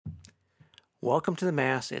Welcome to the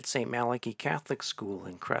Mass at St. Malachy Catholic School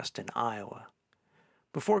in Creston, Iowa.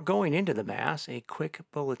 Before going into the Mass, a quick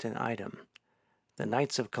bulletin item. The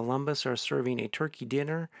Knights of Columbus are serving a turkey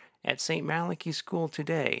dinner at St. Malachy School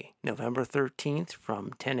today, November 13th,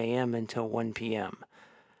 from 10 a.m. until 1 p.m.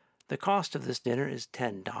 The cost of this dinner is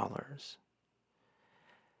 $10.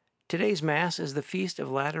 Today's Mass is the Feast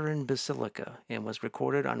of Lateran Basilica and was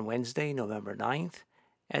recorded on Wednesday, November 9th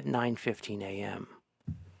at 9:15 a.m.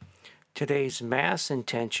 Today's Mass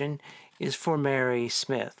intention is for Mary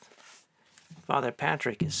Smith. Father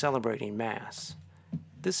Patrick is celebrating Mass.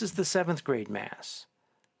 This is the 7th grade Mass.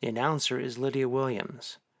 The announcer is Lydia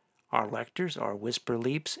Williams. Our lectors are Whisper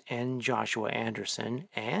Leaps and Joshua Anderson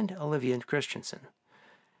and Olivia Christensen.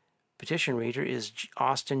 Petition reader is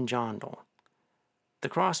Austin Jondal. The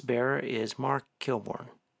cross bearer is Mark Kilborn.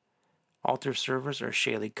 Altar servers are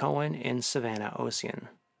Shaylee Cohen and Savannah Ossian.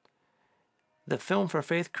 The Film for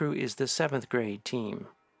Faith crew is the 7th grade team.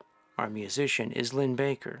 Our musician is Lynn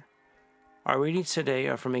Baker. Our readings today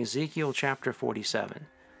are from Ezekiel chapter 47,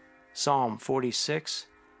 Psalm 46,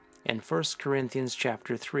 and 1 Corinthians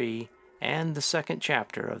chapter 3, and the 2nd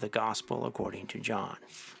chapter of the Gospel according to John.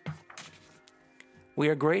 We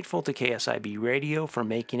are grateful to KSIB Radio for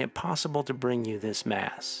making it possible to bring you this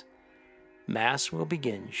Mass. Mass will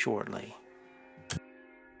begin shortly.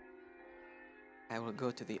 I will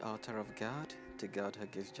go to the altar of God, to God who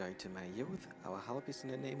gives joy to my youth. Our help is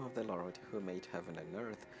in the name of the Lord, who made heaven and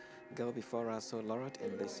earth. Go before us, O Lord,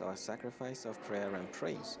 in this our sacrifice of prayer and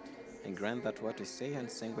praise, and grant that what we say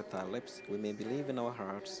and sing with our lips we may believe in our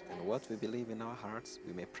hearts, and what we believe in our hearts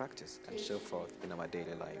we may practice and show forth in our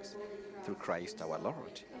daily lives. Through Christ our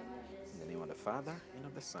Lord. In the name of the Father, and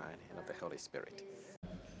of the Son, and of the Holy Spirit.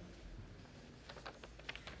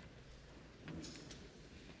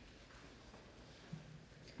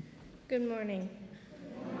 Good morning.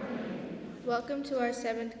 Welcome to our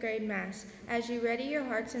 7th grade Mass. As you ready your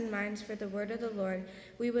hearts and minds for the word of the Lord,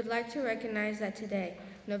 we would like to recognize that today,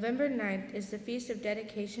 November 9th, is the feast of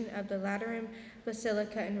dedication of the Lateran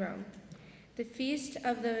Basilica in Rome. The feast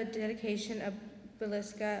of the dedication of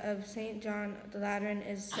Basilica of St. John the Lateran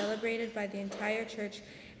is celebrated by the entire church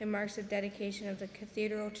and marks the dedication of the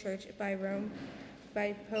Cathedral Church by Rome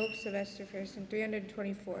by Pope Sylvester I in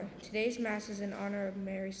 324. Today's Mass is in honor of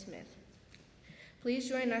Mary Smith. Please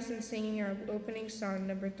join us in singing our opening song,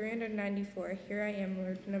 number 394, Here I Am,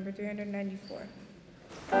 Lord, number 394.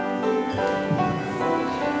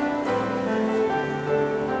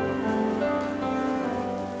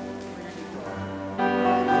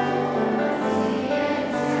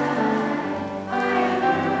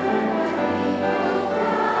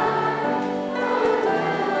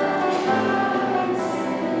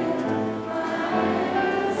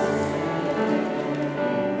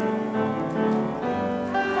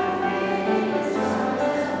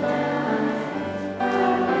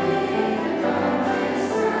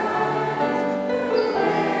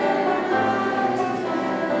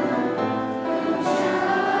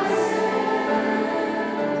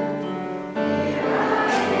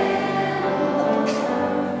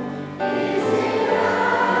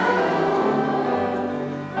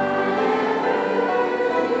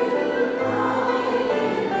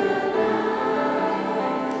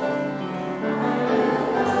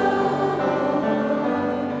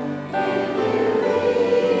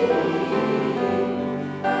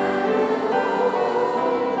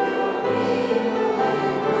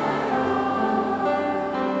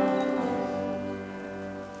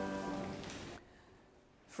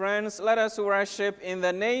 Friends, let us worship in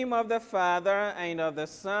the name of the Father, and of the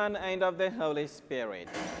Son, and of the Holy Spirit.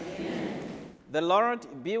 Amen. The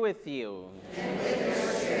Lord be with you. And with your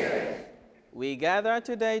spirit. We gather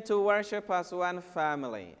today to worship as one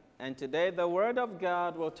family. And today the Word of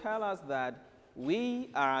God will tell us that we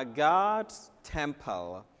are God's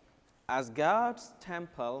temple. As God's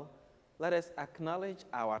temple, let us acknowledge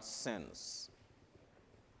our sins.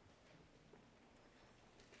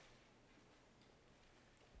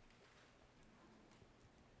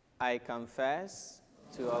 I confess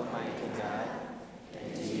to Almighty God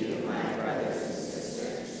and to you, my brothers and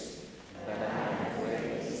sisters, that I have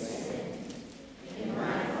greatly sinned in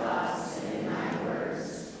my thoughts and in my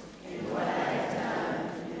words, in what I have done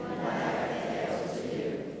and what I have failed to do,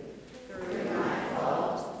 through my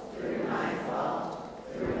fault,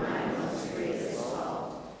 through my most grievous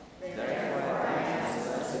fault. Therefore I ask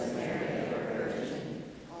Blessed Mary, ever Virgin,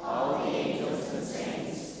 all the angels and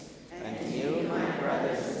saints, and you, my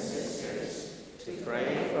brothers and to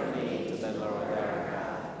pray for me to the Lord our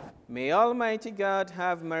God. May Almighty God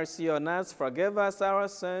have mercy on us, forgive us our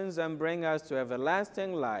sins, and bring us to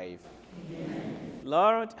everlasting life. Amen.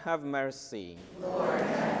 Lord, have mercy. Lord,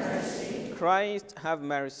 have mercy. Christ, have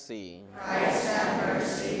mercy. Christ, have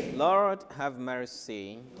mercy. Lord, have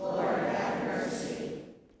mercy. Lord, have mercy.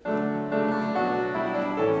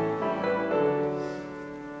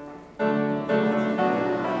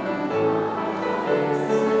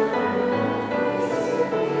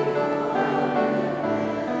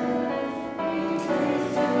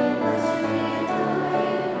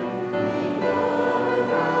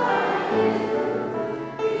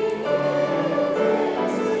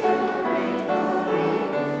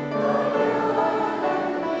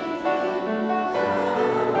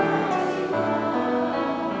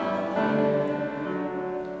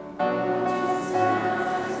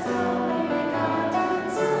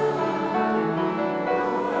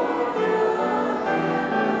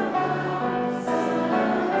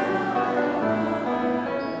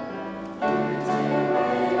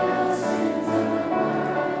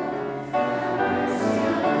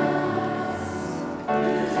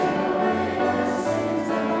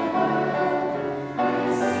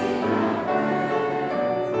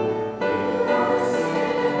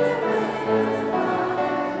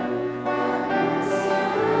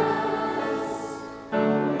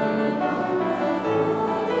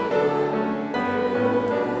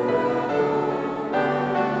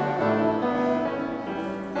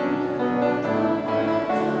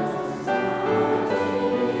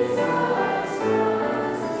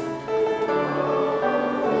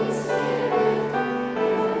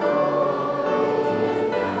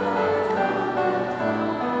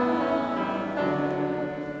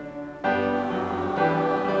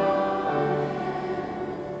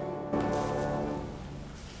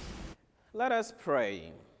 Let us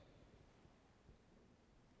pray.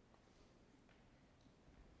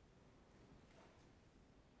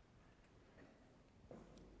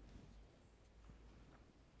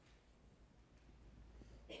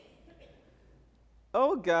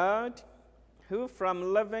 O God, who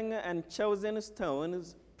from living and chosen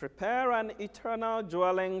stones prepare an eternal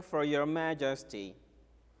dwelling for your majesty,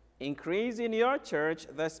 increase in your church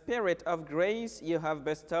the spirit of grace you have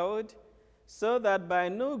bestowed, so that by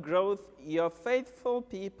new growth your faithful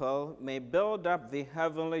people may build up the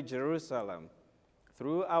heavenly Jerusalem.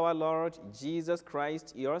 Through our Lord Jesus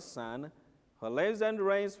Christ, your Son, who lives and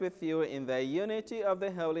reigns with you in the unity of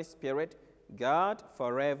the Holy Spirit, God,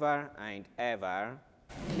 forever and ever.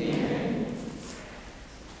 Amen.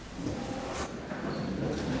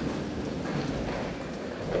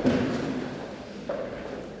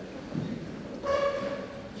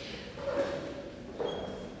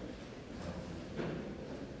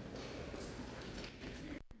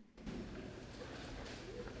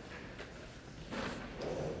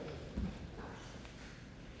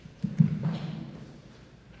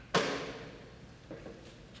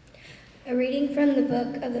 A reading from the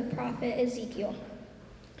book of the prophet Ezekiel.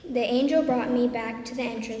 The angel brought me back to the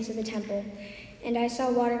entrance of the temple, and I saw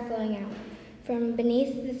water flowing out from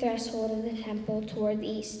beneath the threshold of the temple toward the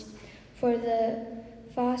east, for the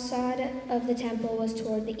facade of the temple was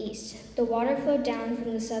toward the east. The water flowed down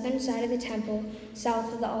from the southern side of the temple,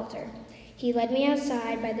 south of the altar. He led me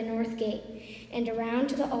outside by the north gate, and around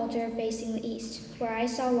to the altar facing the east, where I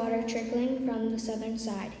saw water trickling from the southern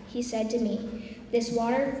side. He said to me, "This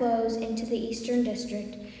water flows into the eastern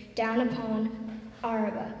district, down upon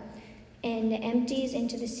Araba, and empties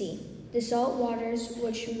into the sea. The salt waters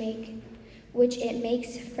which it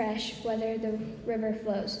makes fresh whether the river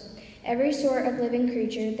flows. Every sort of living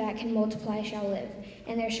creature that can multiply shall live,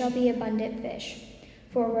 and there shall be abundant fish.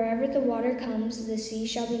 For wherever the water comes, the sea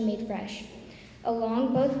shall be made fresh.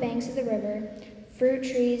 Along both banks of the river, fruit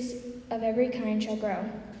trees of every kind shall grow.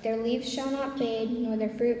 Their leaves shall not fade, nor their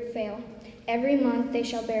fruit fail. Every month they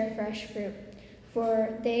shall bear fresh fruit,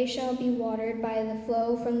 for they shall be watered by the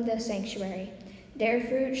flow from the sanctuary. Their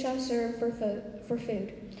fruit shall serve for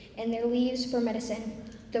food, and their leaves for medicine."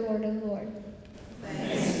 The word of the Lord.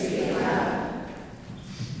 Thanks be to God.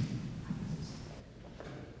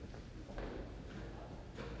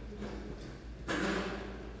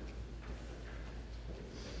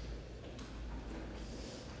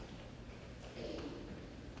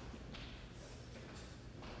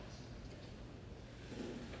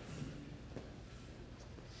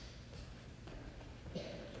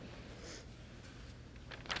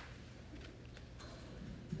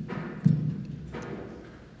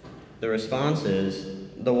 The response is,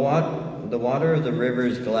 the water of the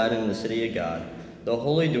rivers gladden the city of God, the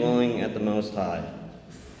holy dwelling at the Most High.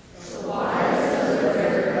 The waters of the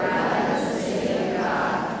river gladden the city of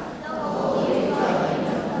God, the holy dwelling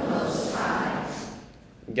of the Most High.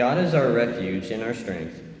 God is our refuge and our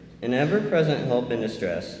strength, an ever-present help in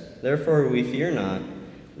distress. Therefore we fear not,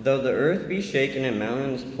 though the earth be shaken and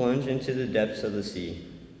mountains plunge into the depths of the sea.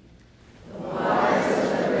 The waters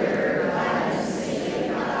of the river glad in the city of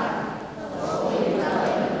God, the holy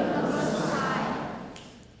dwelling of the Most High.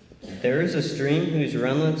 There is a stream whose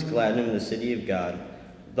runlets gladden the city of God,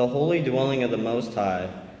 the holy dwelling of the Most High.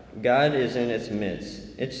 God is in its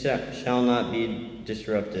midst. It shall not be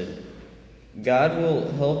disrupted. God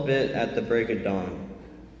will help it at the break of dawn.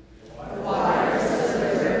 The waters of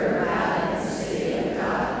the river glad in the city of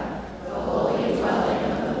God, the holy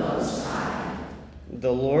dwelling of the Most High.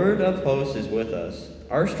 The Lord of hosts is with us.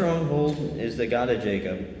 Our stronghold is the God of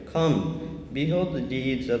Jacob. Come, behold the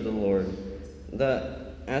deeds of the Lord, the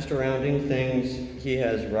surrounding things he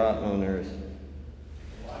has wrought on earth.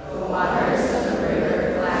 The waters of the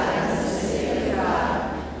river glad in the city of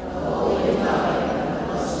God, the holy dwelling of the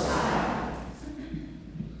Most High.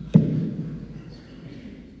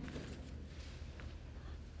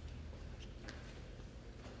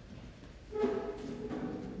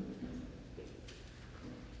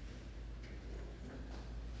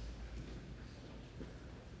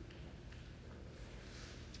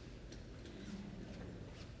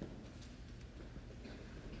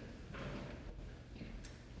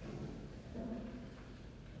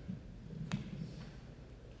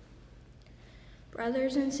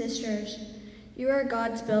 Brothers and sisters, you are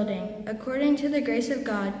God's building, according to the grace of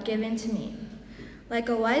God given to me. Like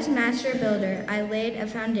a wise master builder, I laid a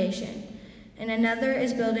foundation, and another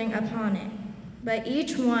is building upon it. But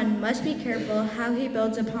each one must be careful how he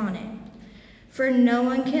builds upon it. For no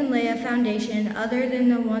one can lay a foundation other than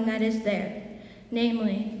the one that is there,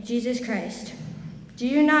 namely, Jesus Christ. Do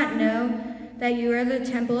you not know that you are the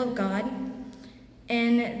temple of God,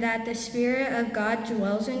 and that the Spirit of God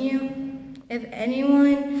dwells in you? If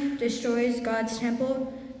anyone destroys God's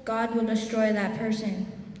temple, God will destroy that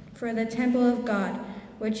person. For the temple of God,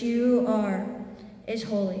 which you are, is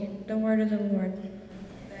holy. The word of the Lord.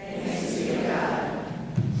 Thanks be to God.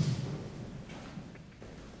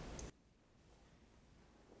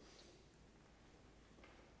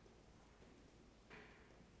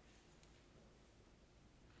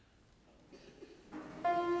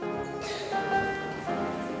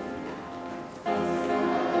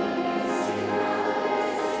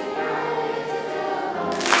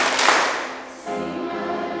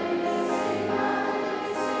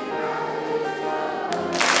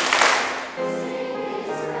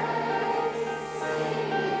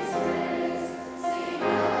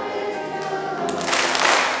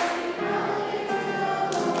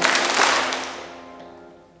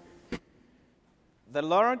 The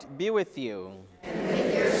Lord be with you. And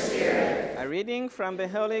with your spirit. A reading from the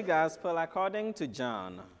Holy Gospel according to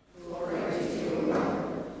John. Glory to you,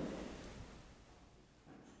 Lord.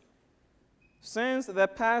 Since the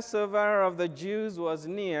Passover of the Jews was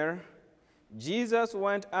near, Jesus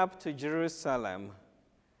went up to Jerusalem.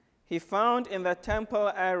 He found in the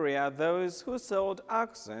temple area those who sold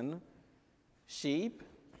oxen, sheep,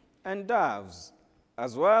 and doves,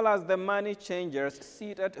 as well as the money changers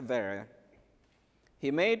seated there. He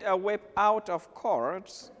made a whip out of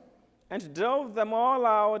cords and drove them all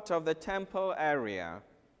out of the temple area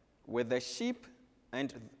with the sheep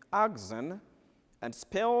and oxen, and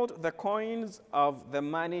spilled the coins of the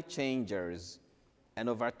money changers and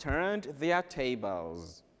overturned their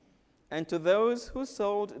tables. And to those who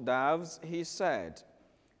sold doves he said,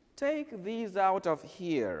 "Take these out of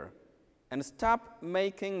here and stop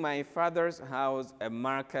making my Father's house a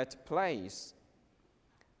marketplace."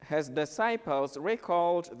 His disciples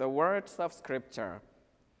recalled the words of Scripture,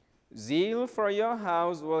 "Zeal for your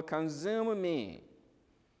house will consume me."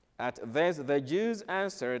 At this the Jews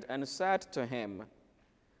answered and said to him,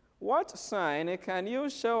 "What sign can you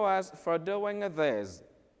show us for doing this?"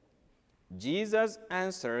 Jesus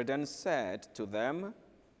answered and said to them,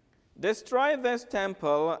 "Destroy this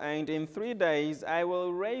temple, and in 3 days I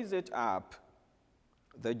will raise it up."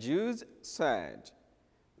 The Jews said,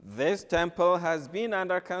 "This temple has been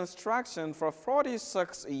under construction for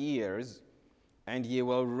 46 years, and you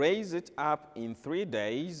will raise it up in 3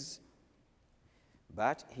 days?"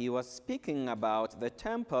 But he was speaking about the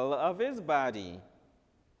temple of his body.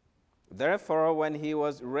 Therefore, when he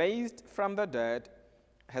was raised from the dead,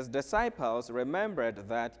 his disciples remembered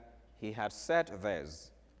that he had said this,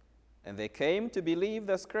 and they came to believe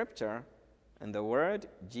the Scripture and the word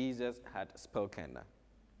Jesus had spoken.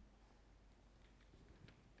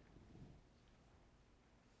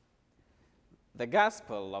 The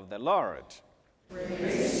Gospel of the Lord.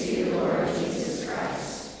 Praise to you, Lord Jesus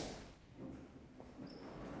Christ.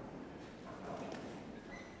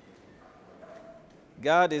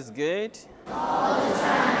 God is good all the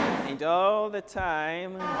time, And all the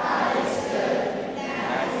time, God is good.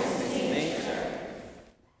 That is his nature.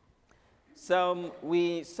 So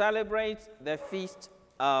we celebrate the feast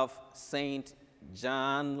of Saint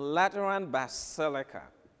John Lateran Basilica.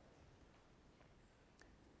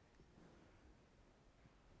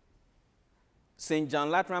 St. John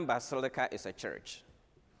Lateran Basilica is a church.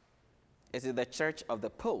 It is the church of the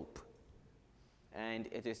Pope, and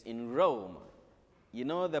it is in Rome. You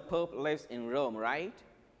know the Pope lives in Rome, right?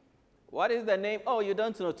 What is the name? Oh, you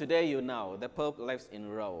don't know. Today you know. The Pope lives in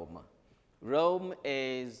Rome. Rome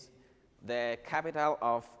is the capital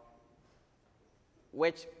of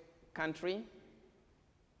which country?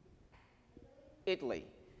 Italy.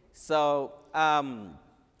 So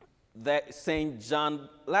the St. John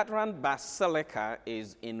Lateran Basilica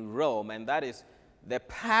is in Rome, and that is the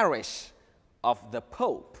parish of the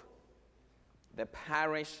Pope. The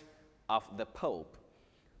parish of the Pope.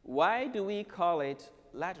 Why do we call it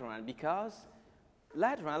Lateran? Because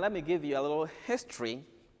Lateran, let me give you a little history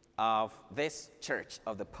of this church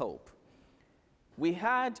of the Pope.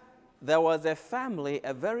 There was a family,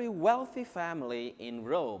 a very wealthy family in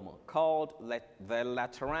Rome called the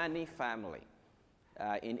Laterani family.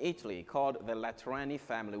 In Italy, called the Laterani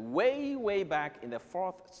family, way back in the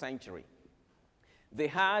 4th century. They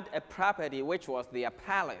had a property which was their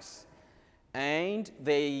palace, and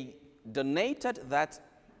they donated that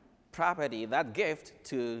property, that gift,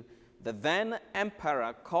 to the then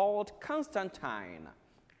emperor called Constantine.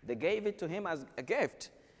 They gave it to him as a gift.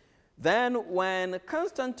 Then when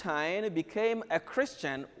Constantine became a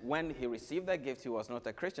Christian, when he received that gift, he was not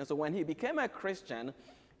a Christian. So when he became a Christian,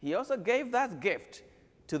 he also gave that gift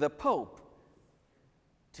to the Pope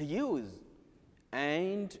to use.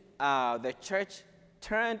 And the church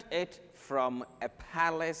turned it from a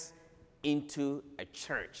palace into a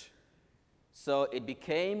church. So it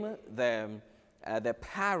became the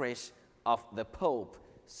parish of the Pope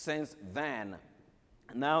since then.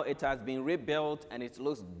 Now it has been rebuilt and it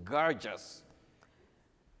looks gorgeous.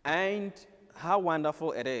 And how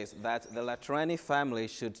wonderful it is that the Laterani family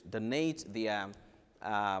should donate their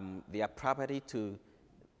property to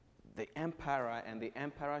the emperor, and the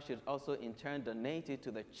emperor should also in turn donate it to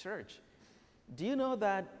the church. Do you know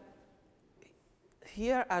that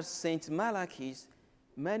here at St. Malachy's,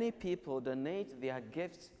 many people donate their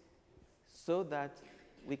gifts so that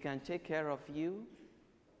we can take care of you?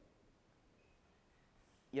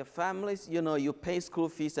 Your families, you pay school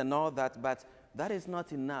fees and all that, but that is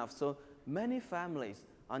not enough. So many families,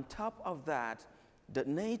 on top of that,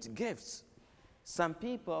 donate gifts. Some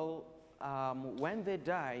people, when they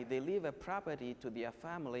die, they leave a property to their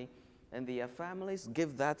family, and their families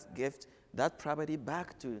give that gift, that property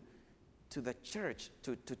back to the church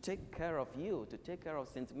to take care of you, to take care of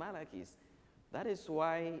St. Malachy's. That is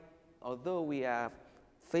why, although we are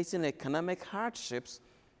facing economic hardships,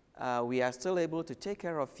 we are still able to take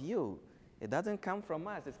care of you. It doesn't come from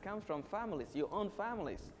us. It comes from families, your own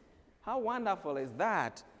families. How wonderful is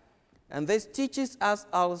that? And this teaches us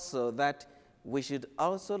also that we should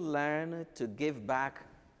also learn to give back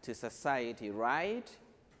to society, right?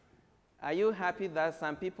 Are you happy that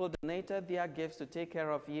some people donated their gifts to take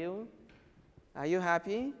care of you? Are you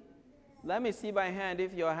happy? Let me see by hand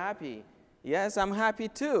if you're happy. Yes, I'm happy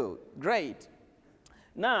too. Great.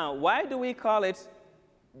 Now, why do we call it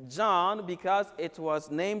John? Because it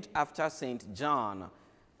was named after St. John.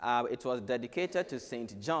 It was dedicated to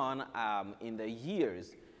St. John in the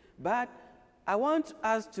years. But I want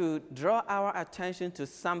us to draw our attention to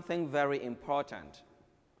something very important.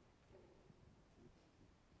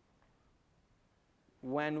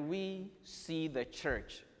 When we see the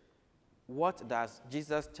church, what does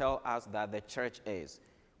Jesus tell us that the church is?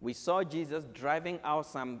 We saw Jesus driving out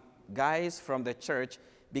some guys from the church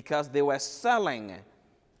because they were selling.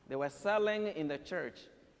 They were selling in the church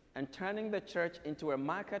and turning the church into a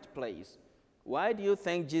marketplace. Why do you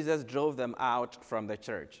think Jesus drove them out from the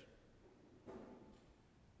church?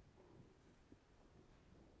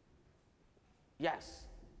 Yes.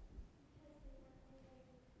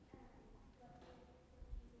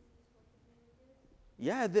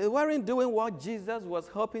 Yeah, they weren't doing what Jesus was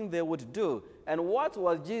hoping they would do. And what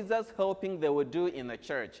was Jesus hoping they would do in the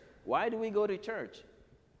church? Why do we go to church?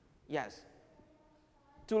 Yes.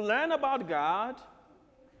 To learn about God,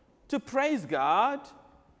 to praise God.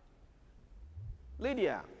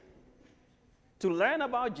 Lydia. To learn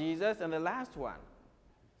about Jesus, and the last one.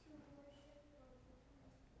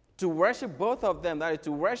 To worship both of them, that is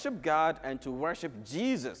to worship God and to worship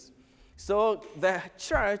Jesus. So the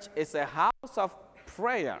church is a house of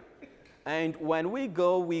prayer. And when we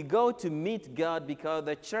go to meet God because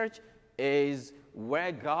the church is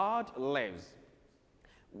where God lives.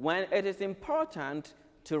 when it is important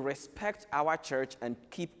to respect our church and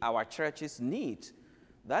keep our churches neat.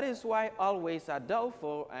 That is why always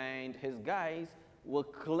Adolfo and his guys will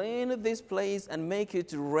clean this place and make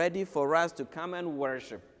it ready for us to come and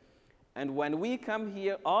worship. And when we come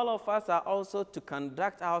here, all of us are also to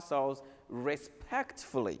conduct ourselves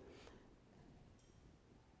respectfully.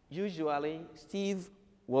 Usually, Steve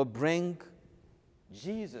will bring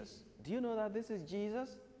Jesus. Do you know that this is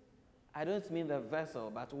Jesus? I don't mean the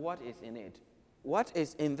vessel, but what is in it? What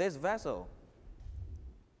is in this vessel?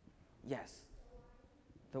 Yes.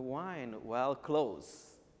 The wine, well, close.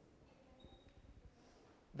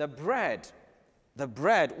 The bread,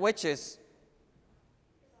 which is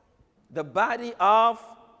the body of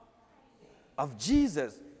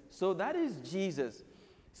Jesus. So that is Jesus.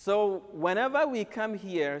 So whenever we come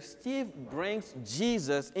here, Steve brings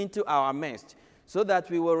Jesus into our midst so that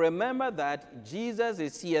we will remember that Jesus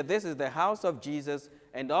is here. This is the house of Jesus,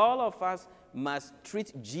 and all of us must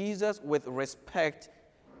treat Jesus with respect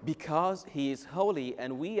because he is holy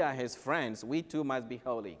and we are his friends. We too must be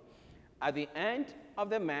holy. At the end of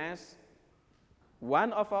the Mass,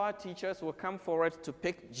 one of our teachers will come forward to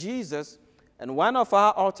pick Jesus, and one of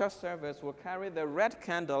our altar servers will carry the red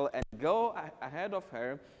candle and go ahead of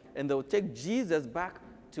her, and they'll take Jesus back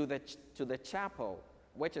to the chapel,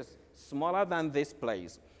 which is smaller than this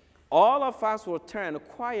place. All of us will turn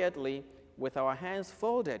quietly with our hands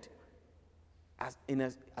folded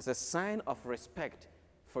as a sign of respect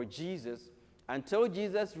for Jesus until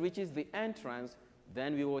Jesus reaches the entrance.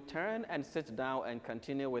 Then we will turn and sit down and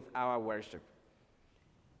continue with our worship.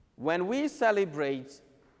 When we celebrate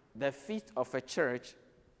the feast of a church,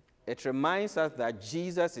 it reminds us that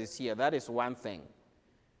Jesus is here. That is one thing.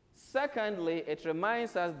 Secondly, it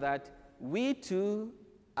reminds us that we too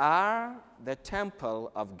are the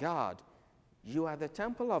temple of God. You are the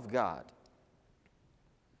temple of God.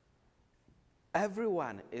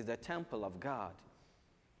 Everyone is the temple of God.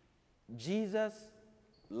 Jesus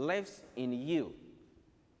lives in you.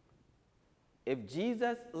 If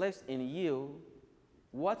Jesus lives in you,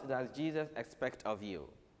 what does Jesus expect of you?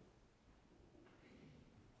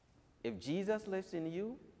 If Jesus lives in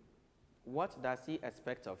you, what does he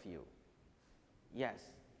expect of you? Yes.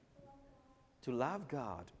 To love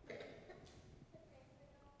God.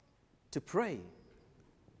 To pray.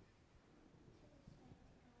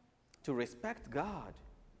 To respect God.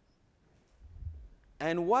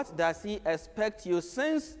 And what does he expect you?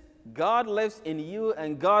 Since God lives in you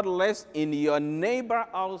and God lives in your neighbor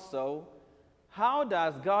also, how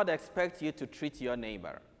does God expect you to treat your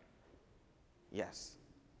neighbor? Yes.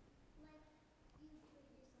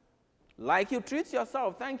 Like you treat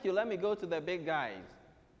yourself. Thank you. Let me go to the big guys.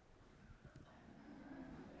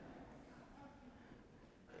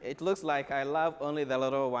 It looks like I love only the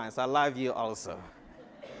little ones. I love you also.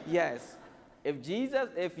 Yes.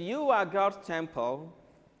 If you are God's temple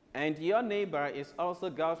and your neighbor is also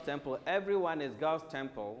God's temple, everyone is God's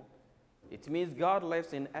temple, it means God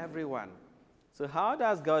lives in everyone. So how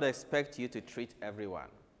does God expect you to treat everyone?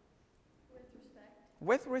 With respect.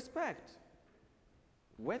 With respect.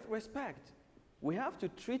 With respect. We have to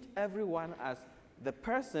treat everyone as the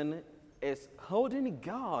person is holding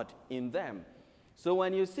God in them. So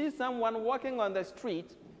when you see someone walking on the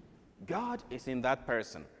street, God is in that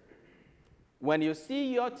person. When you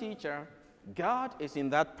see your teacher, God is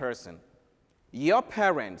in that person. Your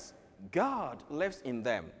parents, God lives in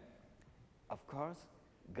them. Of course,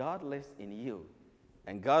 God lives in you,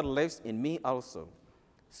 and God lives in me also.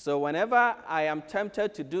 So whenever I am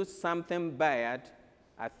tempted to do something bad,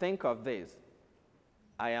 I think of this.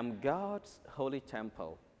 I am God's holy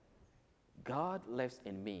temple. God lives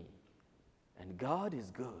in me, and God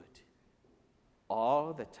is good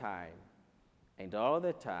all the time. And all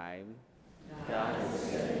the time, God is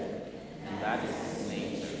good, and that is his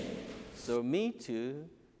nature. So me too,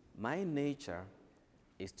 my nature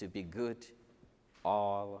is to be good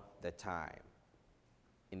all the time.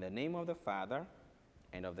 In the name of the Father,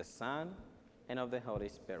 and of the Son, and of the Holy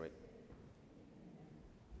Spirit.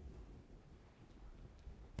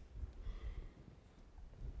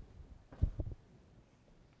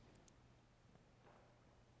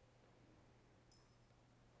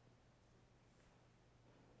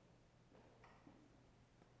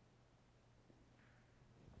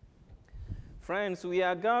 Friends, we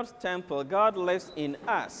are God's temple. God lives in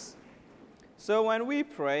us. So when we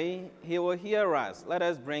pray, he will hear us. Let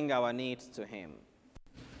us bring our needs to him.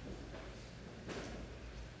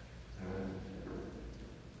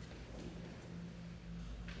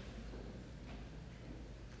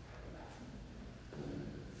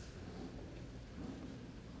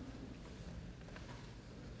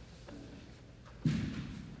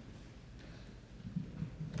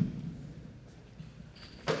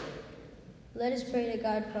 Let us pray to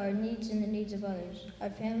God for our needs and the needs of others,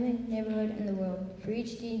 our family, neighborhood, and the world. For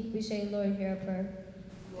each need, we say, Lord, hear our prayer.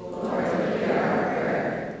 Lord, hear our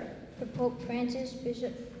prayer. For Pope Francis,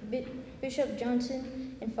 Bishop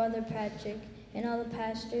Johnson, and Father Patrick, and all the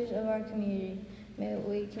pastors of our community, may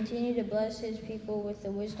we continue to bless his people with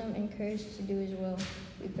the wisdom and courage to do his will.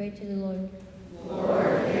 We pray to the Lord.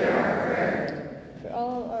 Lord, hear our prayer. For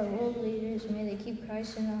all our world leaders, may they keep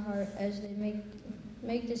Christ in their heart as they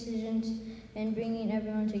make decisions and bringing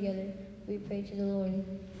everyone together. We pray to the Lord.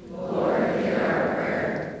 Lord, hear our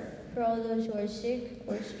prayer. For all those who are sick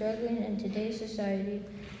or struggling in today's society,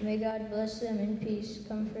 may God bless them in peace,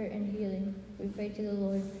 comfort, and healing. We pray to the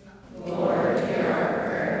Lord. Lord, hear our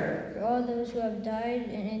prayer. For all those who have died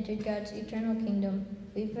and entered God's eternal kingdom,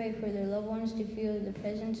 we pray for their loved ones to feel the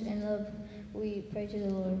presence and love. We pray to the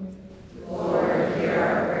Lord. Lord, hear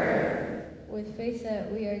our prayer. With faith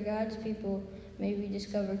that we are God's people, may we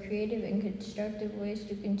discover creative and constructive ways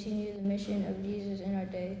to continue the mission of Jesus in our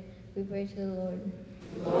day. We pray to the Lord.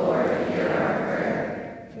 Lord, hear our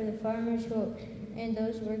prayer. For the farmers and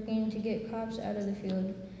those working to get crops out of the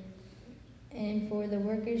field, and for the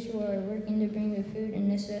workers who are working to bring the food and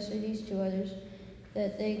necessities to others,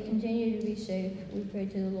 that they continue to be safe, we pray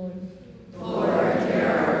to the Lord. Lord, hear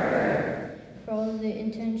our prayer. For all of the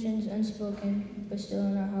intentions unspoken, but still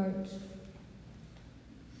in our hearts,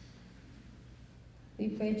 we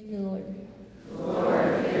pray to the Lord.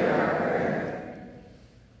 Lord, hear our prayer.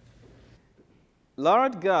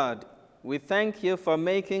 Lord God, we thank you for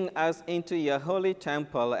making us into your holy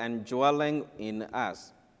temple and dwelling in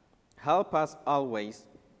us. Help us always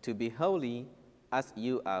to be holy as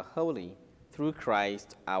you are holy, through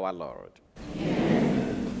Christ our Lord. Amen.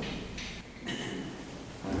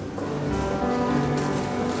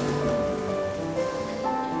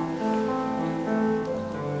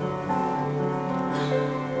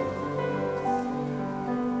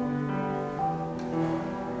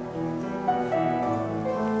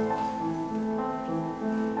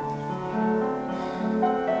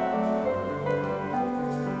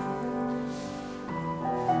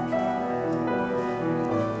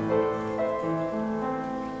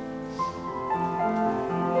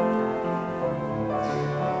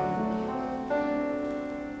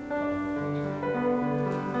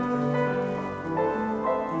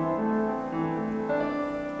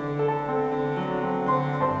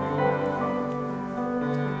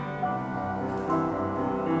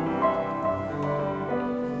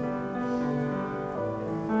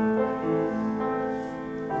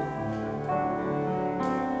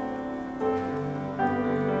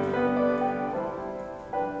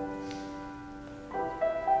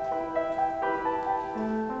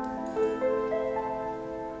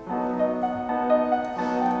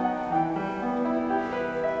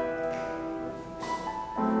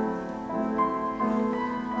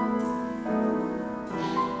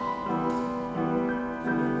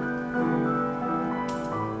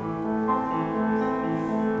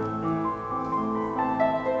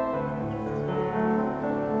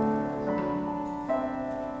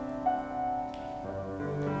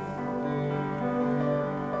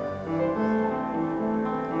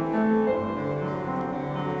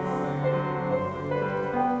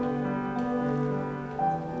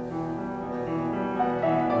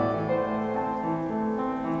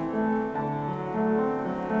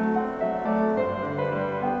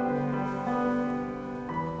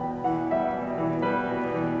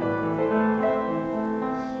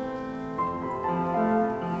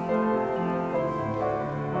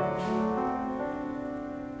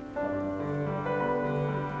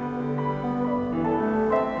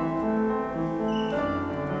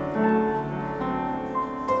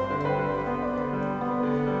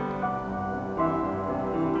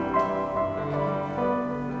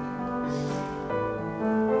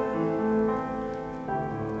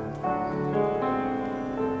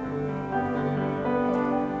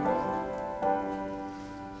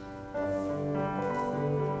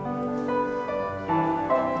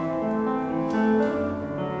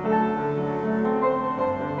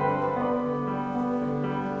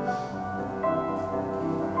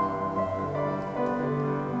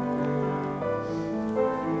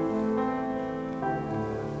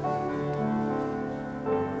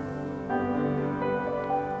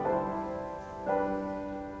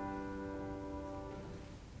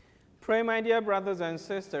 Pray, my dear brothers and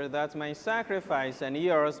sisters, that my sacrifice and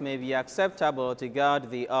yours may be acceptable to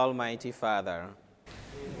God, the Almighty Father.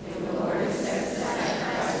 The Lord accept the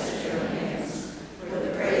sacrifice at your hands, for the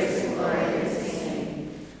praise and glory of his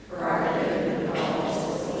name, for our good and all of the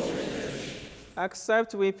whole church.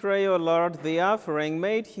 Accept, we pray, O Lord, the offering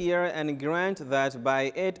made here, and grant that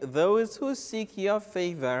by it those who seek your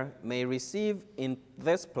favor may receive in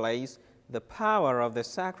this place the power of the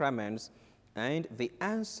sacraments and the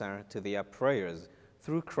answer to their prayers,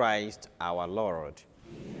 through Christ our Lord.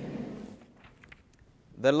 Amen.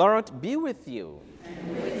 The Lord be with you. And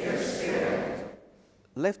with your spirit.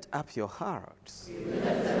 Lift up your hearts. We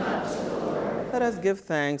lift them up to the Lord. Let us give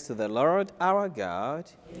thanks to the Lord our God.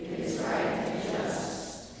 It is right and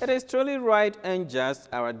just. It is truly right and just,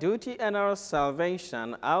 our duty and our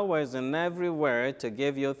salvation, always and everywhere, to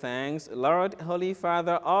give you thanks, Lord, Holy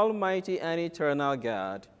Father, Almighty and eternal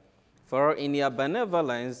God. For in your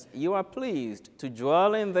benevolence you are pleased to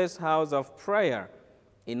dwell in this house of prayer,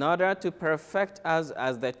 in order to perfect us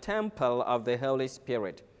as the temple of the Holy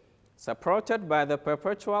Spirit, supported by the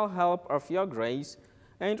perpetual help of your grace,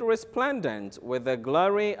 and resplendent with the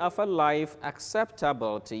glory of a life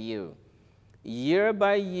acceptable to you. Year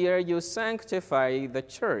by year you sanctify the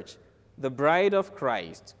church, the bride of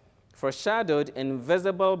Christ, foreshadowed in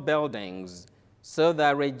visible buildings, so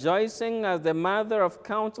that rejoicing as the mother of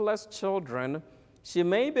countless children, she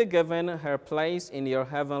may be given her place in your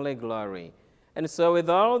heavenly glory. And so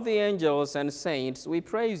with all the angels and saints we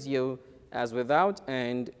praise you, as without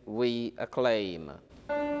end we acclaim.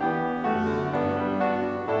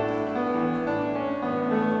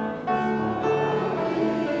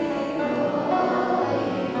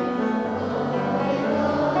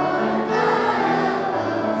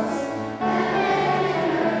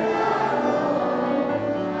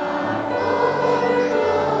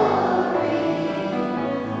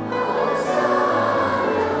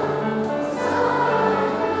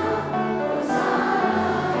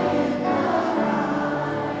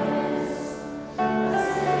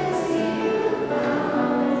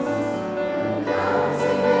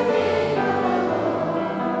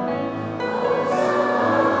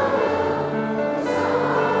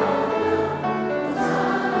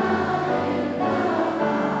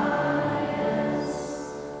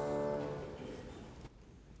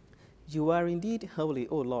 You are indeed holy,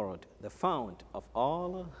 O Lord, the fount of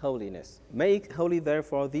all holiness. Make holy,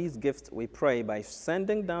 therefore, these gifts, we pray, by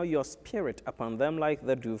sending down your Spirit upon them like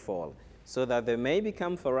the dewfall, so that they may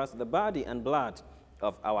become for us the body and blood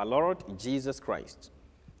of our Lord Jesus Christ.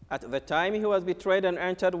 At the time he was betrayed and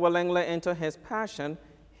entered willingly into his passion,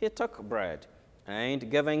 he took bread,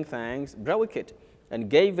 and giving thanks, broke it, and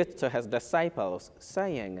gave it to his disciples,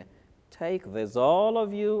 saying, "Take this, all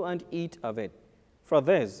of you, and eat of it. For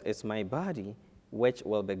this is my body, which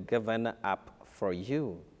will be given up for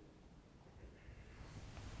you."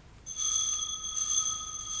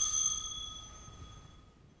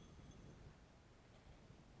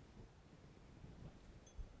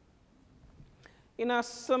 In a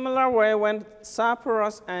similar way, when supper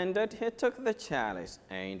was ended, he took the chalice,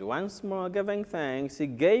 and once more giving thanks, he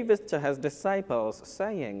gave it to his disciples,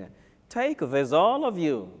 saying, "Take this, all of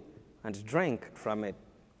you, and drink from it.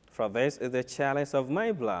 For this is the chalice of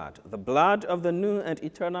my blood, the blood of the new and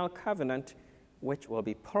eternal covenant, which will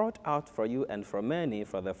be poured out for you and for many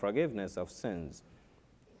for the forgiveness of sins.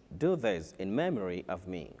 Do this in memory of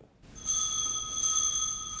me."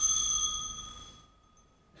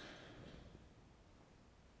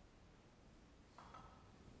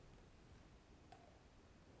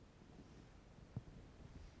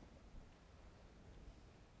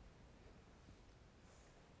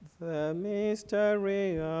 The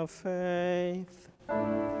mystery of faith.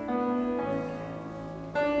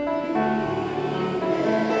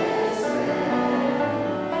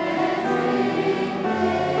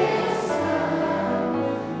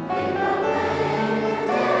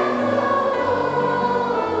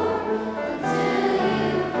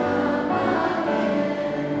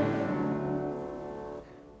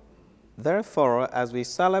 Therefore, as we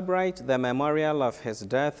celebrate the memorial of his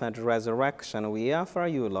death and resurrection, we offer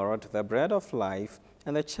you, Lord, the bread of life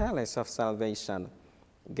and the chalice of salvation,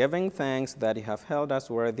 giving thanks that you have held us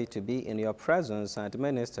worthy to be in your presence and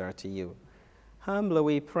minister to you. Humbly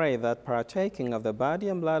we pray that, partaking of the body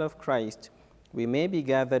and blood of Christ, we may be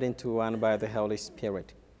gathered into one by the Holy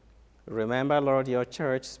Spirit. Remember, Lord, your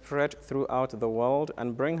church spread throughout the world,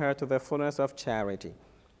 and bring her to the fullness of charity,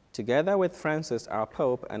 together with Francis our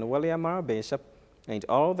Pope and William our Bishop and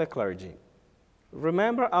all the clergy.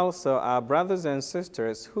 Remember also our brothers and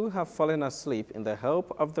sisters who have fallen asleep in the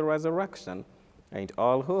hope of the resurrection, and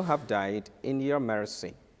all who have died in your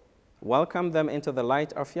mercy. Welcome them into the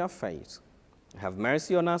light of your face. Have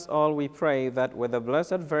mercy on us all, we pray, that with the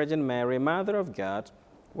Blessed Virgin Mary, Mother of God,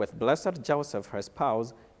 with blessed Joseph, her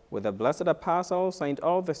spouse, with the blessed apostles and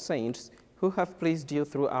all the saints who have pleased you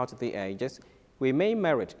throughout the ages, we may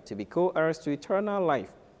merit to be co-heirs to eternal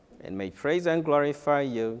life, and may praise and glorify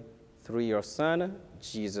you through your Son,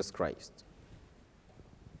 Jesus Christ.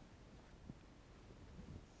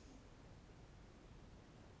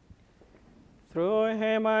 Through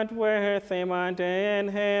him and with him and in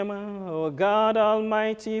him, O God,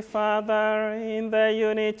 Almighty Father, in the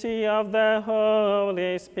unity of the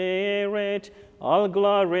Holy Spirit, all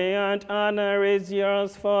glory and honor is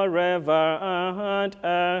yours forever and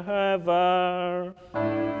ever.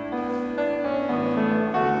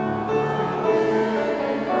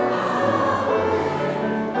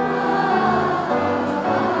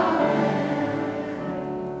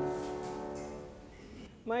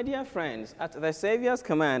 My dear friends, at the Savior's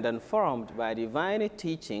command and formed by divine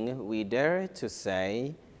teaching, we dare to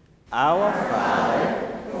say, Our Father,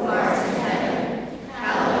 who art in heaven,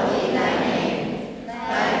 hallowed be thy name.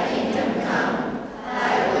 Thy kingdom come,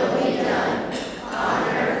 thy will be done,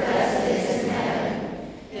 on earth as it is in heaven.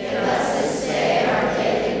 Give us this day our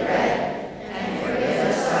daily bread, and forgive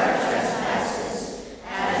us our trespasses,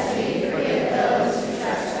 as we forgive those who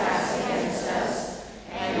trespass against us.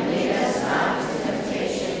 And lead us not into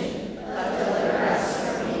temptation, but deliver us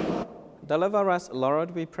from evil. Deliver us,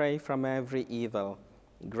 Lord, we pray, from every evil.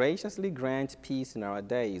 Graciously grant peace in our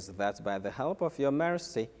days, that by the help of your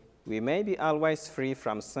mercy we may be always free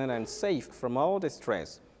from sin and safe from all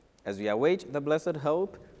distress, as we await the blessed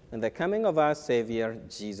hope and the coming of our Savior,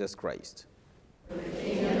 Jesus Christ. The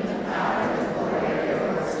kingdom, the power, and the glory are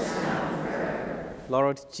yours now and forever.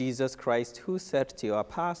 Lord Jesus Christ, who said to your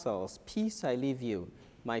apostles, Peace I leave you,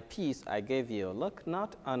 my peace I give you, look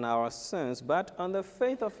not on our sins, but on the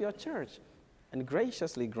faith of your church, and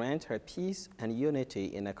graciously grant her peace and unity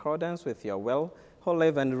in accordance with your will, who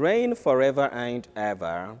live and reign forever and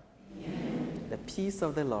ever. Amen. The peace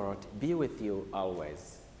of the Lord be with you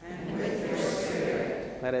always. And with your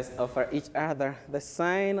spirit. Let us offer each other the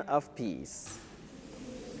sign of peace.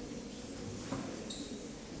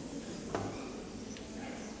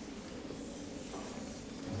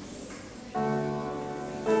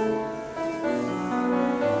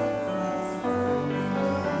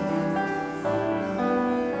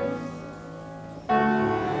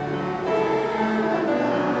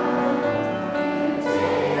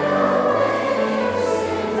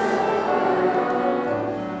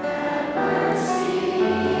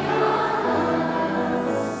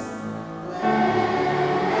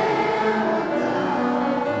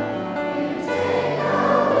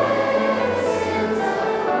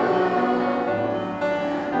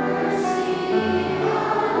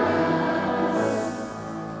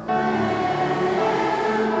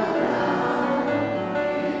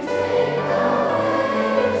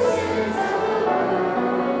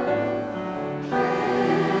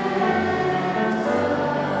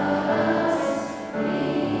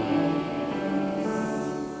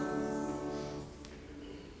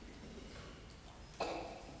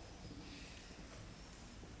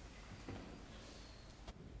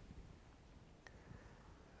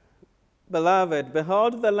 Beloved,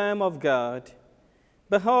 behold the Lamb of God.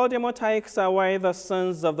 Behold him who takes away the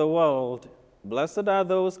sins of the world. Blessed are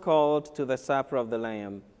those called to the supper of the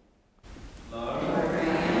Lamb. Lord, I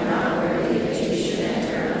am not worthy that you should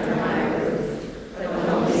enter under my roof, but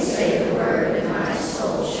only say the word, and my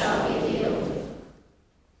soul shall be healed.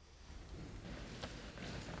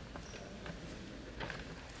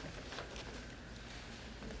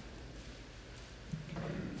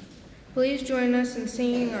 Please join us in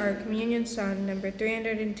singing our communion song, number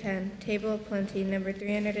 310, Table of Plenty, number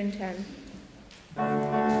 310.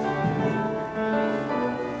 Thank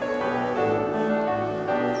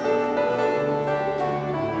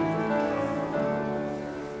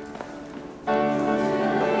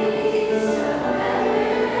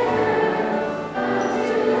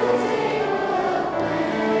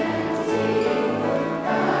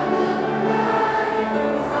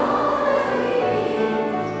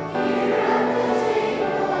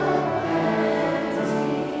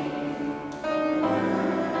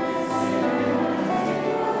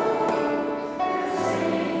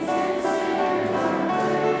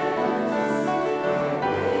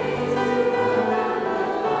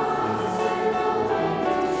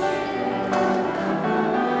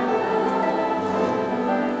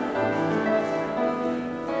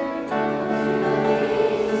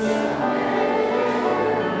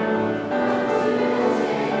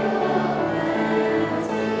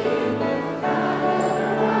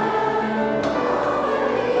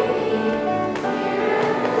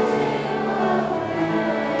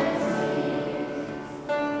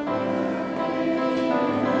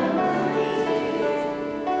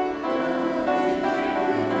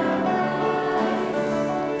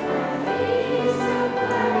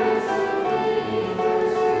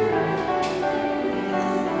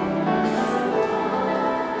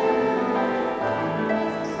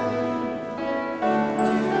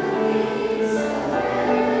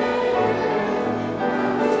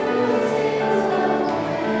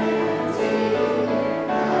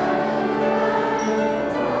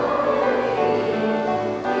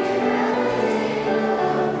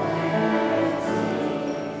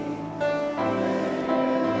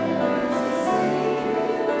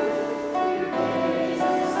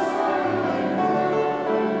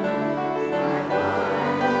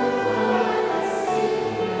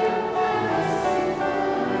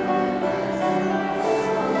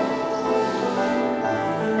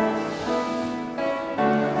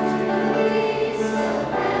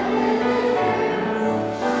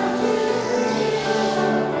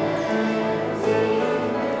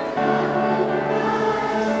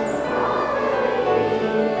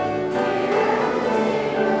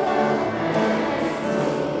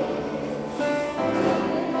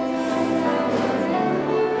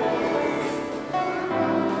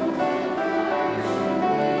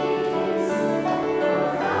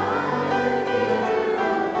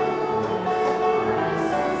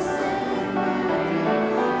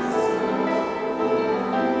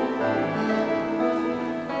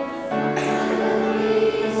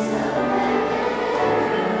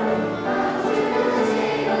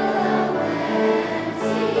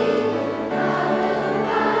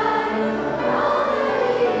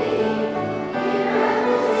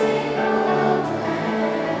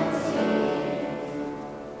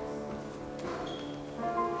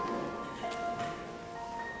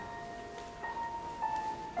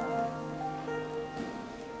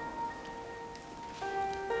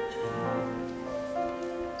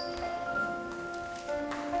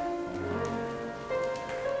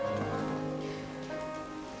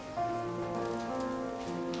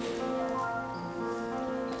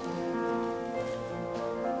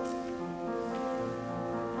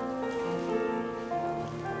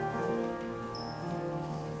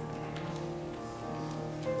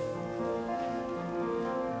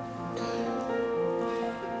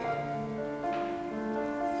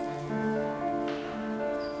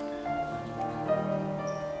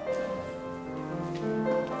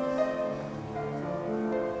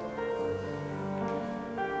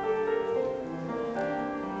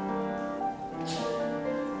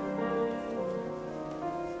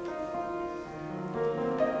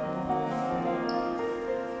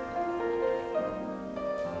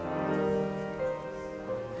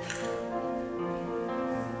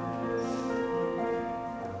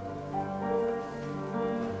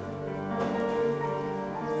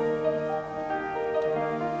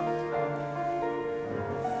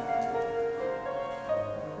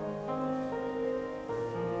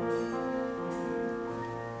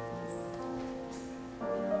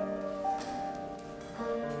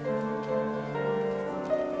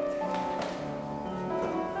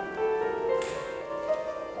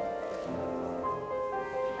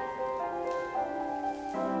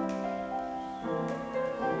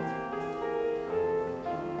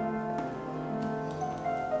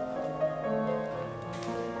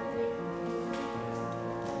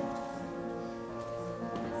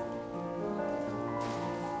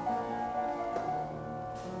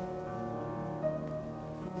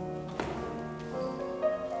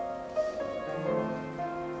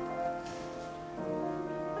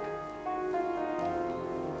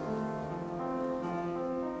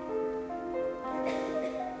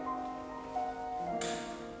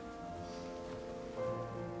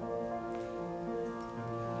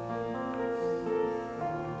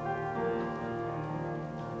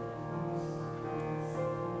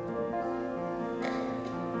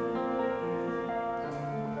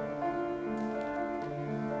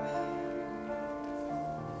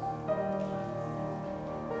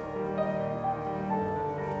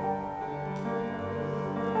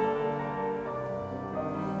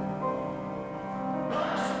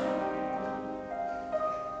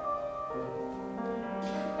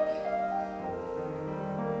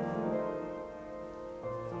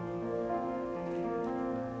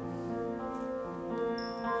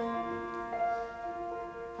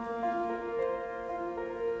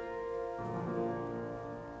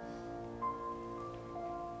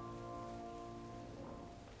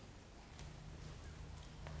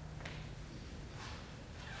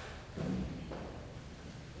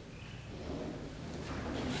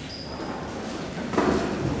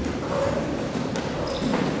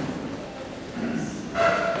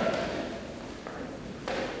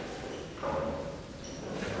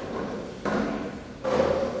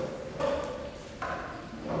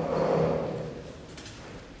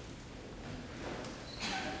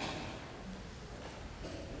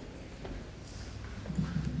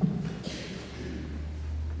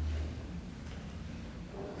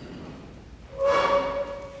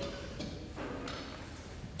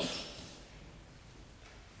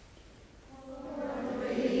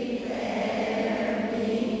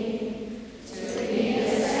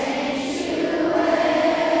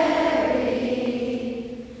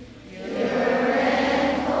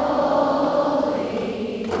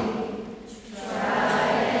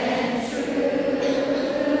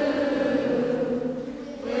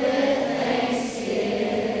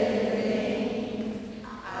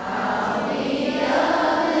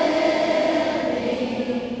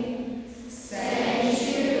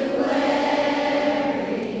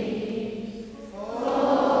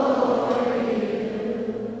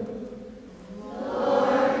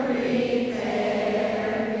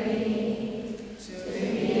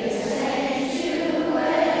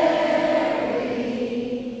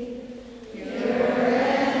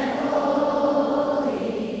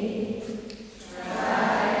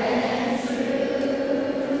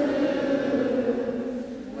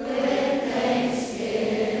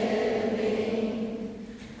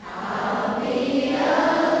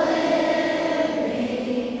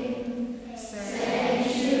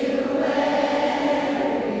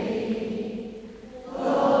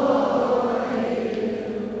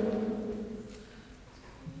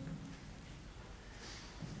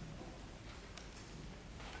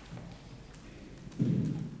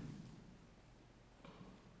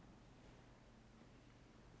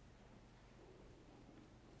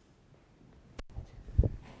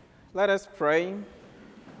Let us pray.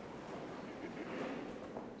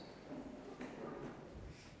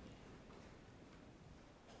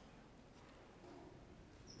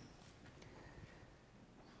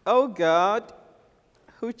 O God,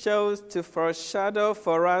 who chose to foreshadow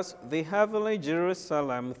for us the heavenly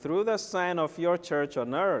Jerusalem through the sign of your church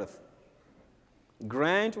on earth,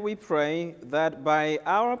 grant, we pray, that by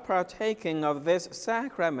our partaking of this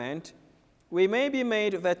sacrament, we may be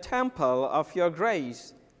made the temple of your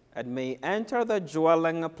grace and may enter the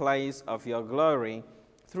dwelling place of your glory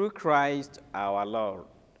through Christ our Lord.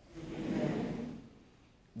 Amen.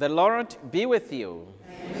 The Lord be with you.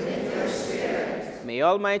 And with your spirit. May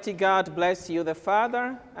Almighty God bless you, the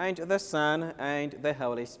Father, and the Son, and the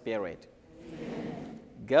Holy Spirit. Amen.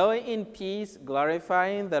 Go in peace,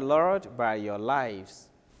 glorifying the Lord by your lives.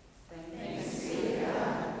 Thanks be to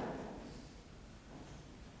God.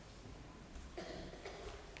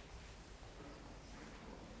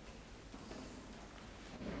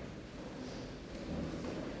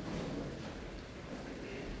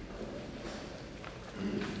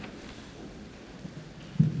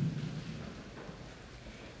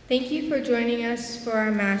 Thank you for joining us for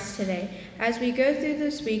our Mass today. As we go through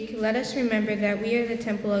this week, let us remember that we are the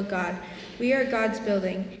temple of God. We are God's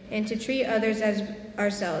building, and to treat others as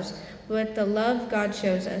ourselves, with the love God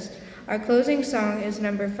shows us. Our closing song is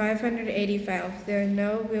number 585, There Are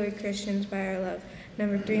No Really Christians by Our Love,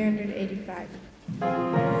 number 385.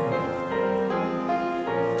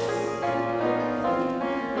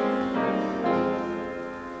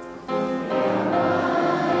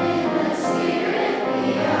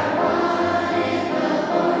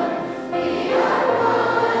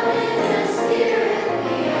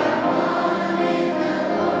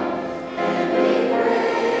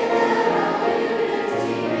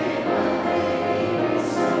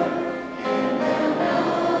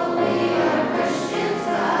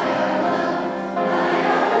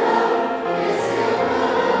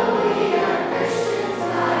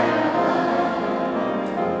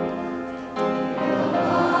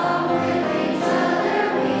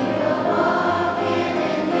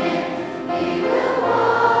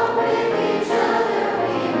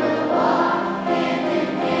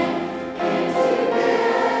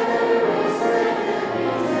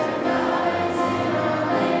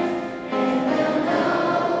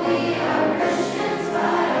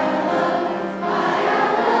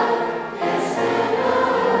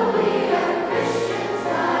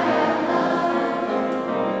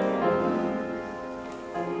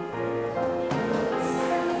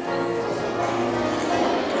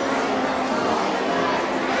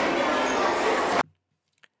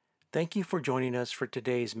 Thank you for joining us for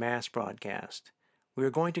today's Mass broadcast. We are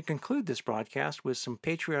going to conclude this broadcast with some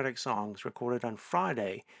patriotic songs recorded on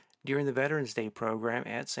Friday during the Veterans Day program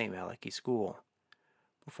at St. Malachy School.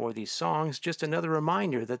 Before these songs, just another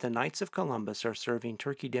reminder that the Knights of Columbus are serving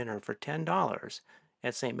turkey dinner for $10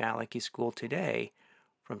 at St. Malachy School today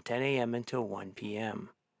from 10 a.m. until 1 p.m.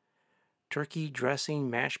 Turkey, dressing,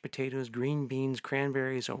 mashed potatoes, green beans,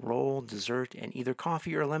 cranberries, a roll, dessert, and either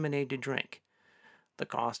coffee or lemonade to drink. The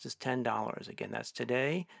cost is $10. Again, that's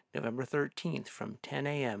today, November 13th, from 10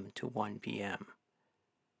 a.m. to 1 p.m.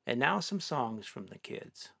 And now some songs from the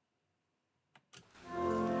kids.